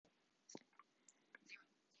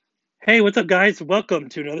Hey, what's up, guys? Welcome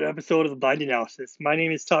to another episode of the Blind Analysis. My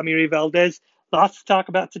name is Tommy Ray Valdez. Lots to talk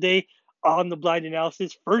about today on the Blind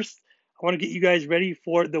Analysis. First, I want to get you guys ready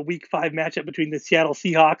for the Week 5 matchup between the Seattle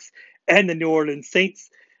Seahawks and the New Orleans Saints.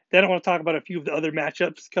 Then I want to talk about a few of the other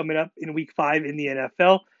matchups coming up in Week 5 in the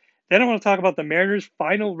NFL. Then I want to talk about the Mariners'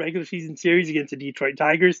 final regular season series against the Detroit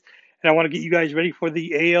Tigers. And I want to get you guys ready for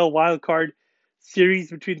the AL wildcard series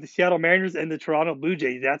between the Seattle Mariners and the Toronto Blue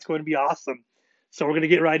Jays. That's going to be awesome. So we're going to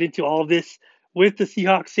get right into all of this with the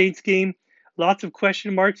Seahawks Saints game. Lots of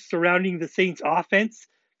question marks surrounding the Saints offense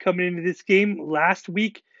coming into this game. Last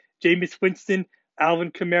week, Jameis Winston,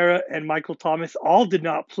 Alvin Kamara, and Michael Thomas all did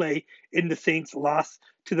not play in the Saints' loss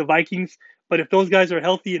to the Vikings. But if those guys are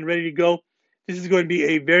healthy and ready to go, this is going to be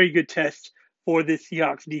a very good test for this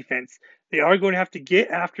Seahawks defense. They are going to have to get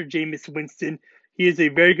after Jameis Winston. He is a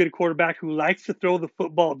very good quarterback who likes to throw the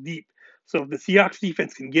football deep. So if the Seahawks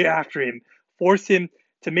defense can get after him, force him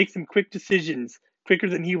to make some quick decisions quicker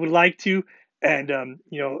than he would like to. And,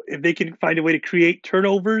 if they can find a way to create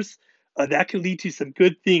turnovers, that could lead to some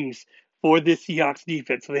good things for this Seahawks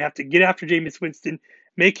defense. So they have to get after Jameis Winston,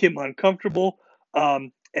 make him uncomfortable,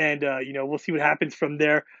 we'll see what happens from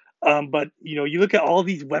there. You look at all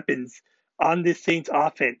these weapons on this Saints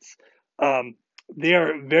offense. Um, they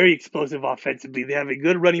are very explosive offensively. They have a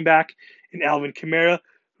good running back in Alvin Kamara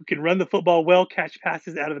who can run the football well, catch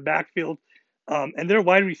passes out of the backfield, and their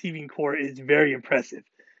wide receiving core is very impressive.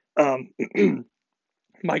 Um,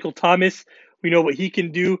 Michael Thomas, we know what he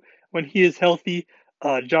can do when he is healthy.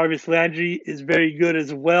 Jarvis Landry is very good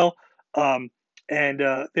as well. And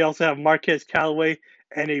They also have Marquez Callaway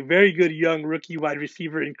and a very good young rookie wide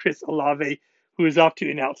receiver in Chris Olave, who is off to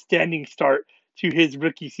an outstanding start to his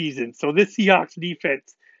rookie season. So this Seahawks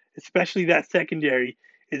defense, especially that secondary,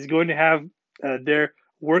 is going to have their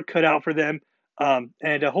work cut out for them.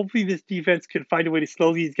 Hopefully this defense can find a way to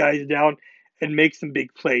slow these guys down and make some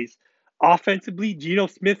big plays. Offensively, Geno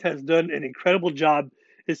Smith has done an incredible job,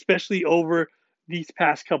 especially over these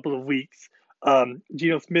past couple of weeks.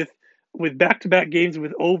 Geno Smith with back-to-back games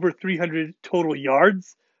with over 300 total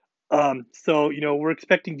yards. We're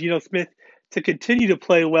expecting Geno Smith to continue to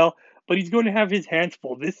play well, but he's going to have his hands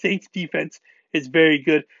full. This Saints defense is very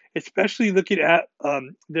good, especially looking at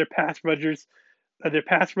their pass rushers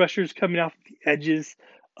coming off the edges.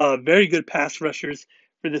 Very good pass rushers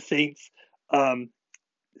for the Saints. Um,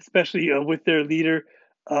 Especially with their leader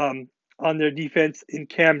on their defense in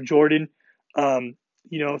Cam Jordan.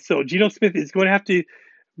 So Geno Smith is going to have to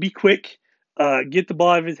be quick, get the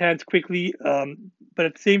ball out of his hands quickly, but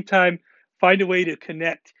at the same time, find a way to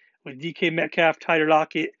connect with DK Metcalf, Tyler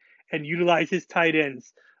Lockett, and utilize his tight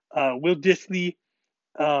ends. Will Disley,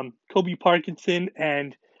 Kobe Parkinson,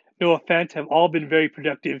 and Noah Fant have all been very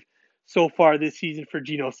productive so far this season for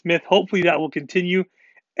Geno Smith. Hopefully that will continue.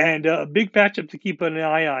 And a big matchup to keep an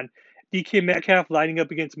eye on. DK Metcalf lining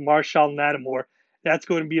up against Marshall Lattimore. That's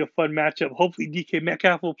going to be a fun matchup. Hopefully DK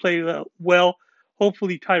Metcalf will play well.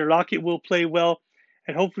 Hopefully Tyler Lockett will play well.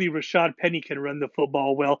 And hopefully Rashad Penny can run the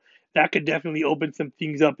football well. That could definitely open some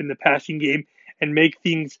things up in the passing game and make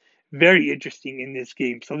things very interesting in this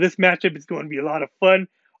game. So this matchup is going to be a lot of fun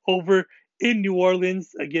over in New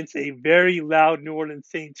Orleans against a very loud New Orleans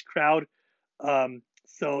Saints crowd.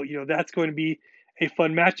 That's going to be a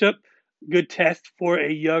fun matchup. Good test for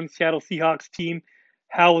a young Seattle Seahawks team.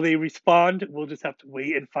 How will they respond? We'll just have to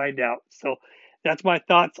wait and find out. So that's my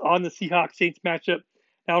thoughts on the Seahawks Saints matchup.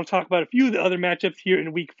 Now I'll talk about a few of the other matchups here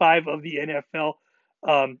in Week 5 of the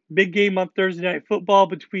NFL. Big game on Thursday Night Football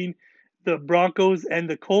between the Broncos and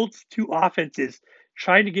the Colts. Two offenses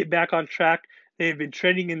trying to get back on track. They have been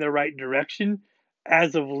trending in the right direction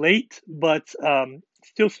as of late, but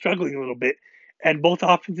still struggling a little bit. And both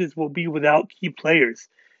offenses will be without key players.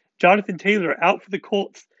 Jonathan Taylor out for the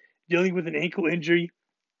Colts, dealing with an ankle injury,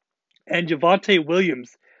 and Javonte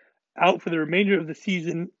Williams out for the remainder of the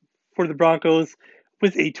season for the Broncos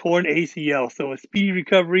with a torn ACL. So a speedy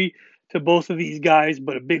recovery to both of these guys,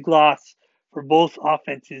 but a big loss for both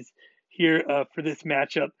offenses here for this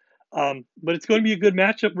matchup. But it's going to be a good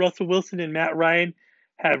matchup. Russell Wilson and Matt Ryan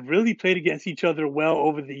have really played against each other well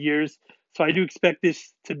over the years. So I do expect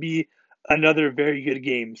this to be another very good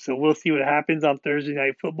game. So we'll see what happens on Thursday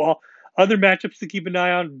Night Football. Other matchups to keep an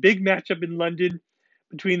eye on. Big matchup in London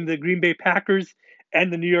between the Green Bay Packers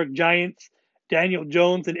and the New York Giants. Daniel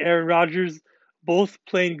Jones and Aaron Rodgers both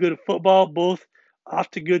playing good football, both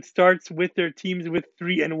off to good starts with their teams with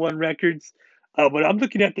 3-1 records. But I'm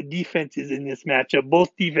looking at the defenses in this matchup.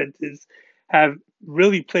 Both defenses have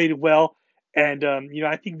really played well. And,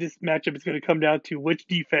 I think this matchup is going to come down to which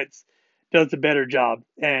defense does a better job.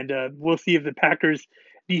 And we'll see if the Packers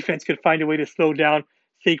defense could find a way to slow down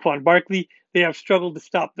Saquon Barkley. They have struggled to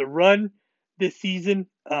stop the run this season,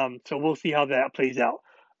 so we'll see how that plays out.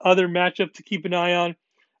 Other matchups to keep an eye on: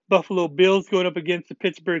 Buffalo Bills going up against the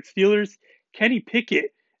Pittsburgh Steelers. Kenny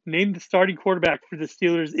Pickett named the starting quarterback for the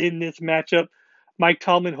Steelers in this matchup. Mike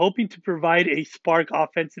Tomlin hoping to provide a spark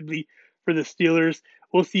offensively for the Steelers.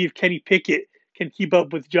 We'll see if Kenny Pickett can keep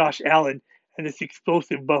up with Josh Allen and this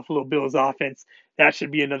explosive Buffalo Bills offense. That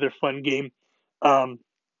should be another fun game. Um,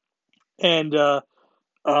 and the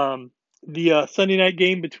Sunday night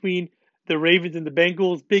game between the Ravens and the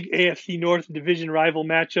Bengals, big AFC North division rival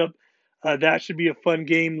matchup. That should be a fun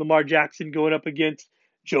game. Lamar Jackson going up against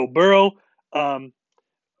Joe Burrow. Um,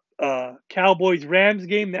 Cowboys Rams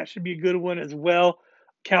game, that should be a good one as well.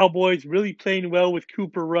 Cowboys really playing well with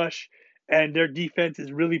Cooper Rush, and their defense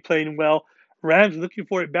is really playing well. Rams looking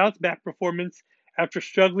for a bounce back performance after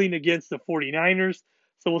struggling against the 49ers.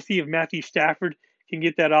 So we'll see if Matthew Stafford can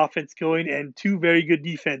get that offense going, and two very good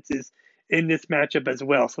defenses in this matchup as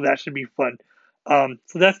well. So that should be fun.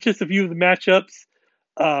 So that's just a few of the matchups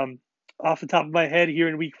um, off the top of my head here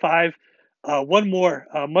in week 5. One more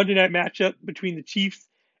Monday night matchup between the Chiefs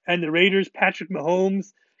and the Raiders. Patrick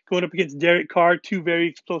Mahomes going up against Derek Carr, two very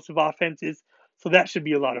explosive offenses. So that should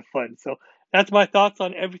be a lot of fun. So that's my thoughts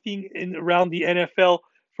on everything in around the NFL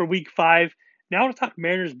for week 5. Now to talk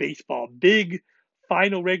Mariners baseball. Big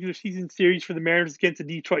final regular season series for the Mariners against the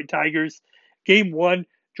Detroit Tigers. Game 1,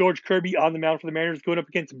 George Kirby on the mound for the Mariners going up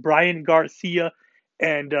against Brian Garcia.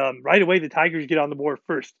 And right away, the Tigers get on the board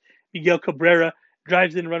first. Miguel Cabrera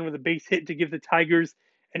drives in a run with a base hit to give the Tigers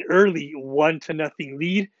an early 1-0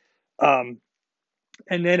 lead. And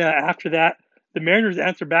then after that, the Mariners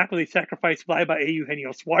answer back with a sacrifice fly by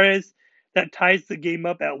Eugenio Suarez. That ties the game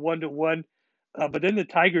up at 1-1. But then the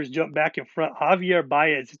Tigers jump back in front. Javier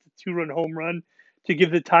Baez hits a 2-run home run to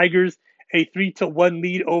give the Tigers a 3-1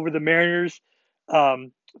 lead over the Mariners.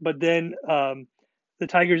 But then the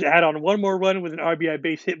Tigers add on one more run with an RBI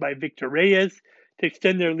base hit by Victor Reyes to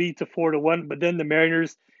extend their lead to 4-1. But then the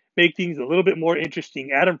Mariners make things a little bit more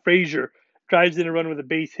interesting. Adam Frazier drives in a run with a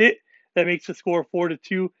base hit that makes the score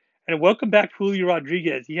 4-2. And welcome back Julio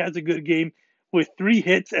Rodriguez. He has a good game with 3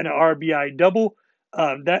 hits and an RBI double.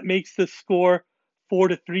 That makes the score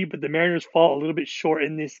 4-3, but the Mariners fall a little bit short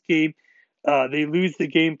in this game. They lose the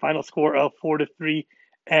game, final score of 4-3.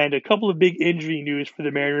 And a couple of big injury news for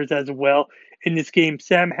the Mariners as well in this game.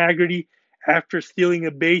 Sam Haggerty, after stealing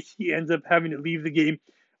a base, he ends up having to leave the game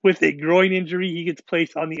with a groin injury. He gets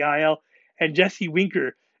placed on the IL. And Jesse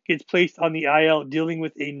Winker gets placed on the IL, dealing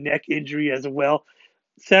with a neck injury as well.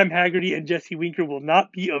 Sam Haggerty and Jesse Winker will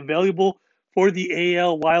not be available for the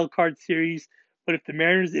AL wildcard series, but if the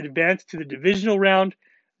Mariners advance to the divisional round,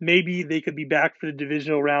 maybe they could be back for the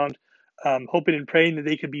divisional round. Hoping and praying that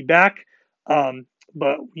they could be back.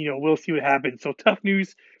 But, we'll see what happens. So tough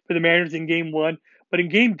news for the Mariners in Game 1. But in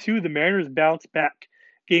Game 2, the Mariners bounced back.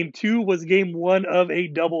 Game 2 was Game 1 of a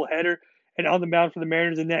doubleheader. And on the mound for the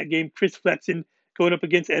Mariners in that game, Chris Flexen going up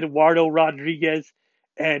against Eduardo Rodriguez.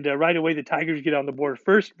 And right away, the Tigers get on the board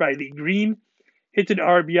first. Riley Green hits an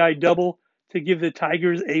RBI double to give the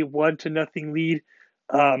Tigers a 1-0 lead.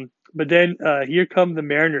 But then here come the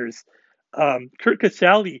Mariners. Kurt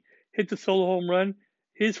Casale hits a solo home run,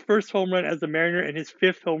 his first home run as a Mariner and his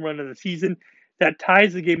 5th home run of the season. That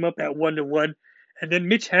ties the game up at 1-1. And then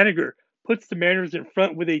Mitch Haniger puts the Mariners in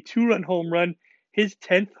front with a 2-run home run, his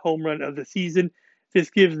 10th home run of the season. This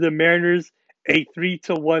gives the Mariners a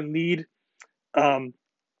 3-1 lead.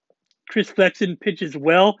 Chris Flexen pitches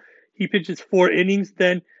well. He pitches 4 innings.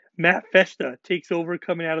 Then Matt Festa takes over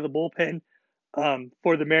coming out of the bullpen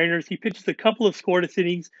for the Mariners. He pitches a couple of scoreless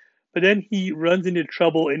innings, but then he runs into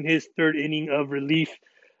trouble in his 3rd inning of relief.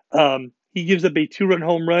 He gives up a 2-run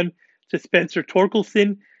home run to Spencer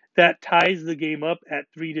Torkelson. That ties the game up at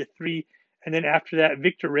 3-3. And then after that,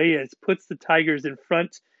 Victor Reyes puts the Tigers in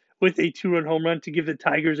front with a 2-run home run to give the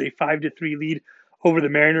Tigers a 5-3 lead over the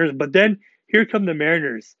Mariners. But then here come the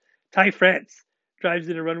Mariners. Ty France drives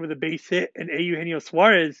in a run with a base hit, and Eugenio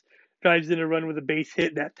Suarez drives in a run with a base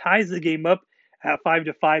hit. That ties the game up at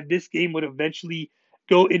 5-5. This game would eventually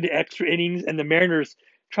go into extra innings, and the Mariners,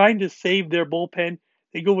 trying to save their bullpen,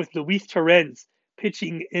 they go with Luis Torrens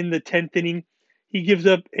pitching in the 10th inning. He gives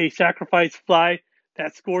up a sacrifice fly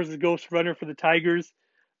that scores the ghost runner for the Tigers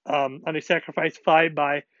on a sacrifice fly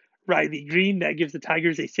by Riley Green. That gives the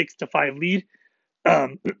Tigers a 6-5 lead.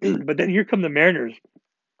 But then here come the Mariners.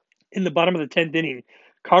 In the bottom of the 10th inning,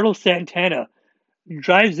 Carlos Santana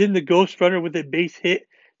drives in the ghost runner with a base hit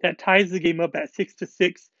that ties the game up at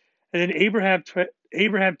 6-6. And then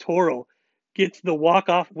Abraham Toro gets the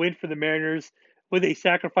walk-off win for the Mariners with a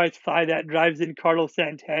sacrifice fly that drives in Carlos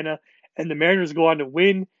Santana and the Mariners go on to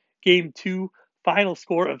win Game 2, final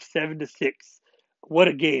score of 7-6. What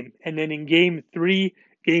a game. And then in Game 3,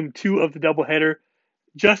 Game 2 of the doubleheader,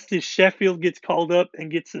 Justice Sheffield gets called up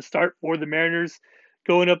and gets the start for the Mariners,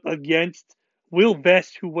 going up against Will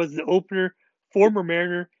Vest, who was the opener, former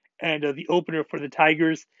Mariner, and the opener for the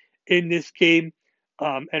Tigers in this game.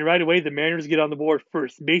 And right away, the Mariners get on the board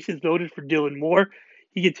first. Bases loaded for Dylan Moore.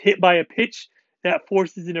 He gets hit by a pitch that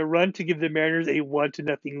forces in a run to give the Mariners a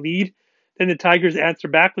 1-0 lead. Then the Tigers answer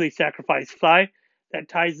back with a sacrifice fly that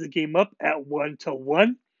ties the game up at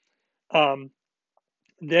 1-1.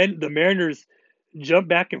 Then the Mariners jump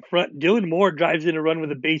back in front. Dylan Moore drives in a run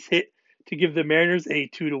with a base hit to give the Mariners a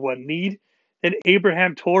 2-1 lead. Then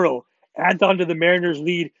Abraham Toro adds on to the Mariners'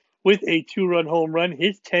 lead with a 2-run home run,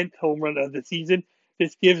 his 10th home run of the season.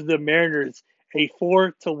 This gives the Mariners a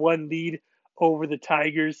 4-1 lead over the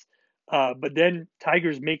Tigers. But then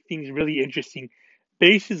Tigers make things really interesting.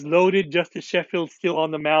 Bases loaded, Justice Sheffield still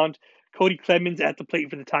on the mound. Cody Clemens at the plate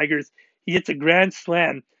for the Tigers. He hits a grand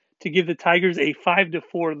slam to give the Tigers a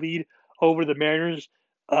 5-4 lead over the Mariners.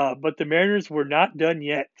 But the Mariners were not done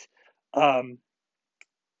yet. Then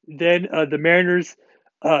the Mariners,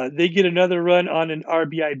 they get another run on an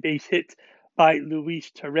RBI base hit by Luis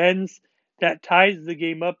Torrens. That ties the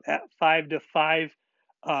game up at 5-5.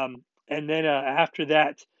 And then after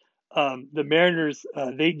that, the Mariners,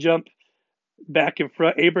 they jump back in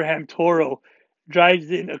front. Abraham Toro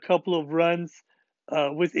drives in a couple of runs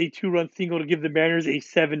with a 2-run single to give the Mariners a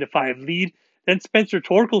 7-5 lead. Then Spencer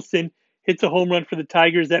Torkelson hits a home run for the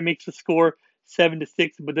Tigers. That makes the score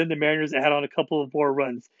 7-6, but then the Mariners add on a couple of more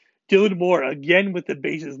runs. Dylan Moore, again with the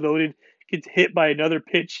bases loaded, gets hit by another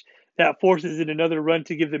pitch that forces in another run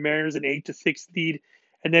to give the Mariners an 8-6 lead.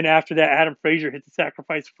 And then after that, Adam Frazier hits a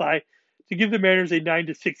sacrifice fly to give the Mariners a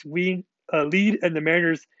 9-6 lead, and the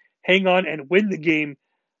Mariners hang on and win the game.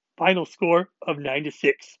 Final score of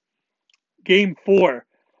 9-6. Game 4,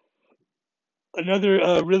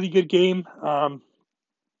 another really good game. On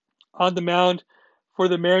the mound for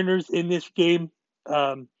the Mariners in this game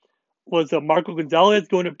was Marco Gonzalez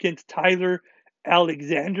going up against Tyler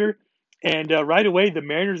Alexander. And right away, the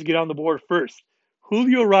Mariners get on the board first.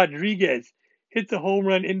 Julio Rodriguez hits a home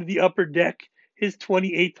run into the upper deck, his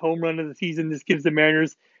 28th home run of the season. This gives the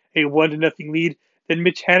Mariners a 1-0 lead. Then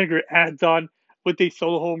Mitch Haniger adds on with a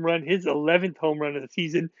solo home run, his 11th home run of the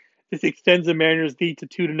season. This extends the Mariners' lead to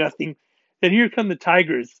 2-0. Then here come the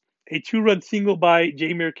Tigers. A 2-run single by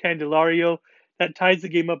Jeimer Candelario that ties the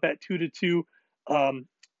game up at 2-2. And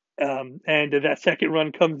that second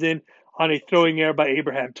run comes in on a throwing error by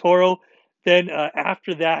Abraham Toro. Then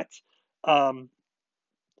after that, the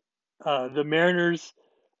Mariners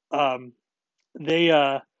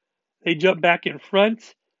they jump back in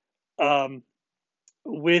front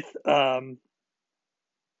with a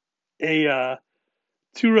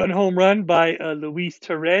 2-run home run by Luis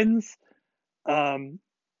Torrens.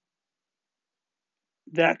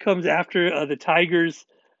 That comes after the Tigers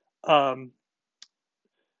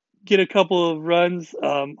get a couple of runs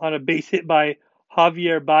on a base hit by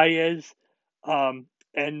Javier Baez. And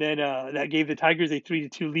then that gave the Tigers a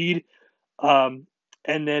 3-2 lead. And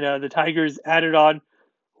then the Tigers added on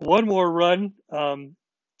one more run. And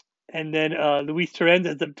then Luis Torrens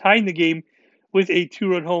ends up tying the game with a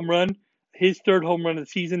 2-run home run, his third home run of the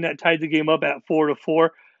season. That tied the game up at 4-4.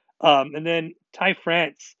 And then Ty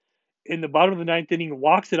France, in the bottom of the ninth inning,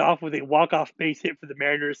 walks it off with a walk-off base hit for the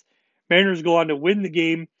Mariners. Mariners go on to win the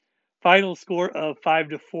game. Final score of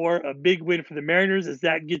 5-4. A big win for the Mariners as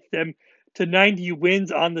that gets them to 90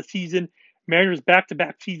 wins on the season. Mariners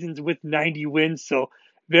back-to-back seasons with 90 wins. So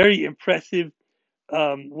very impressive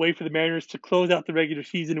way for the Mariners to close out the regular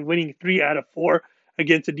season, winning 3 out of 4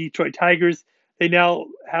 against the Detroit Tigers. They now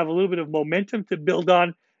have a little bit of momentum to build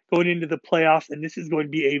on going into the playoffs, and this is going to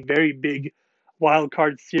be a very big wild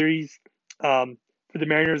card series for the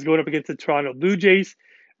Mariners going up against the Toronto Blue Jays.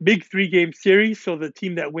 Big 3-game series, so the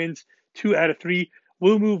team that wins 2 out of 3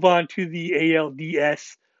 will move on to the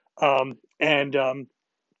ALDS.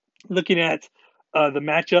 Looking at the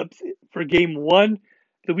matchups for Game 1,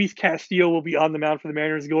 Luis Castillo will be on the mound for the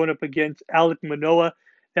Mariners going up against Alek Manoah.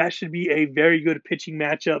 That should be a very good pitching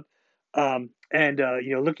matchup.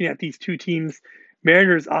 Looking at these two teams,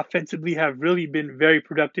 Mariners offensively have really been very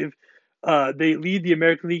productive. They lead the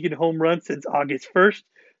American League in home runs since August 1st.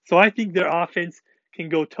 So I think their offense can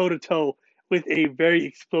go toe-to-toe with a very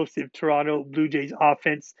explosive Toronto Blue Jays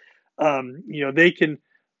offense. They can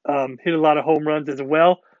hit a lot of home runs as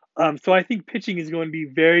well. So I think pitching is going to be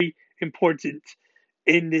very important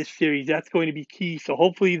in this series. That's going to be key. So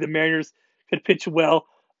hopefully the Mariners could pitch well.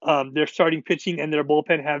 Their starting pitching and their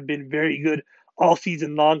bullpen have been very good all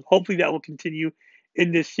season long. Hopefully that will continue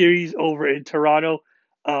in this series over in Toronto.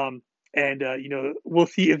 And we'll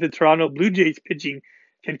see if the Toronto Blue Jays pitching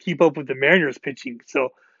can keep up with the Mariners pitching. So,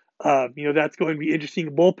 that's going to be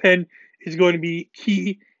interesting. Bullpen is going to be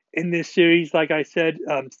key in this series. Like I said,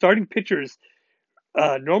 starting pitchers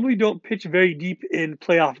normally don't pitch very deep in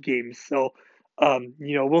playoff games. So,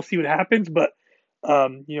 we'll see what happens. But,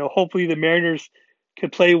 hopefully the Mariners can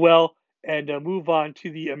play well and move on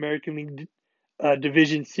to the American League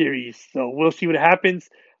Division Series. So we'll see what happens.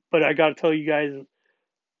 But I got to tell you guys,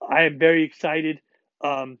 I am very excited.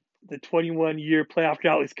 The 21-year playoff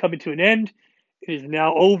drought is coming to an end. It is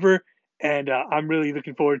now over, and I'm really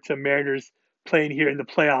looking forward to Mariners playing here in the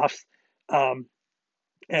playoffs,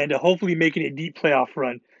 and hopefully making a deep playoff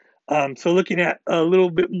run. So looking at a little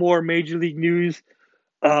bit more Major League news,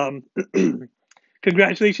 um,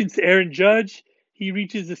 congratulations to Aaron Judge. He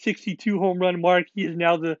reaches the 62 home run mark. He is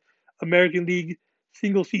now the American League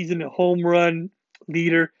single season home run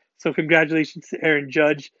leader. So congratulations to Aaron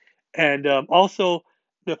Judge. And also,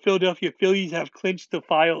 the Philadelphia Phillies have clinched the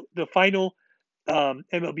final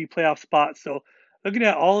MLB playoff spot. So looking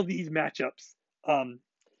at all of these matchups, um,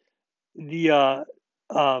 the uh,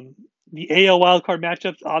 the AL wildcard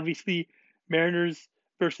matchups, obviously Mariners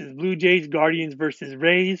versus Blue Jays, Guardians versus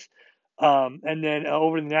Rays, and then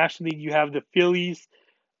over in the National League you have the Phillies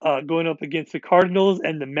going up against the Cardinals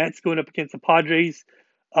and the Mets going up against the Padres,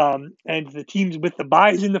 and the teams with the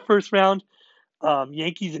byes in the first round,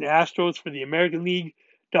 Yankees and Astros for the American League,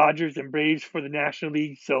 Dodgers and Braves for the National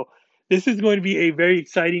League. So this is going to be a very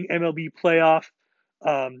exciting MLB playoff,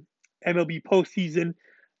 MLB postseason.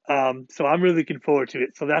 So I'm really looking forward to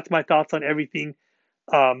it. So that's my thoughts on everything.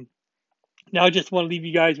 Um, Now I just want to leave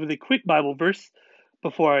you guys with a quick Bible verse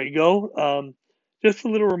before I go. Just a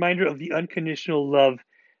little reminder of the unconditional love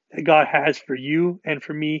that God has for you and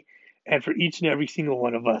for me and for each and every single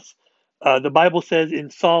one of us. The Bible says in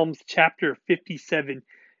Psalms chapter 57,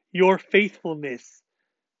 your faithfulness,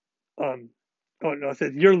 um, oh no, it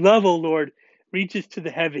says, your love, O Lord, reaches to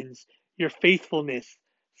the heavens, your faithfulness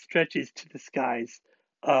stretches to the skies.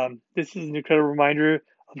 This is an incredible reminder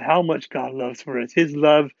of how much God loves for us. His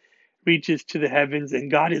love reaches to the heavens,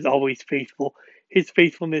 and God is always faithful. His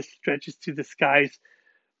faithfulness stretches to the skies.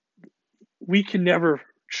 We can never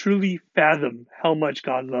truly fathom how much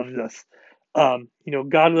God loves us.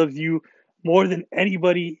 God loves you more than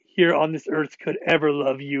anybody here on this earth could ever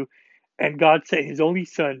love you. And God sent his only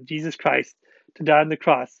son, Jesus Christ, to die on the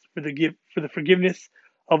cross for the forgiveness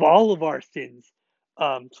of all of our sins,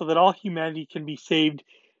 so that all humanity can be saved.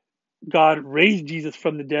 God raised Jesus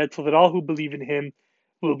from the dead so that all who believe in him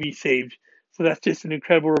will be saved. So that's just an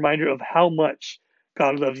incredible reminder of how much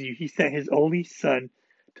God loves you. He sent his only son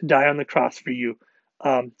to die on the cross for you.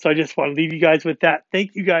 So I just want to leave you guys with that.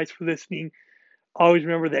 Thank you guys for listening. Always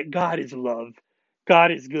remember that God is love.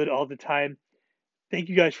 God is good all the time. Thank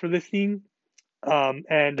you guys for listening.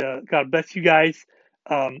 And God bless you guys.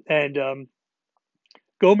 And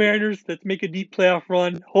Go Mariners. Let's make a deep playoff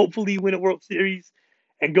run. Hopefully win a World Series.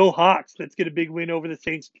 And go Hawks. Let's get a big win over the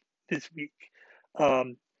Saints this week.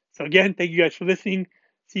 So again, thank you guys for listening.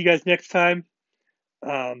 See you guys next time.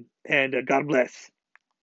 And God bless.